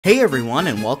Hey everyone,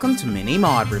 and welcome to Mini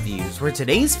Mod Reviews, where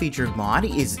today's featured mod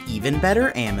is Even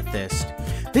Better Amethyst.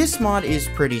 This mod is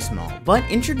pretty small, but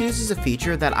introduces a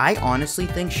feature that I honestly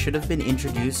think should have been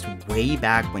introduced way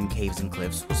back when Caves and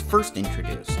Cliffs was first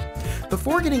introduced.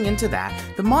 Before getting into that,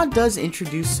 the mod does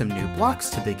introduce some new blocks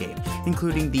to the game,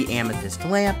 including the Amethyst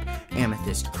Lamp,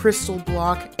 Amethyst Crystal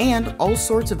Block, and all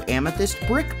sorts of Amethyst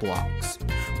Brick blocks.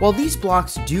 While these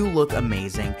blocks do look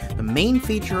amazing, the main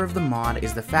feature of the mod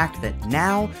is the fact that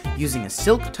now, using a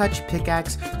Silk Touch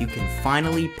pickaxe, you can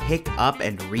finally pick up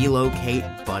and relocate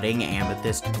budding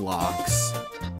amethyst blocks.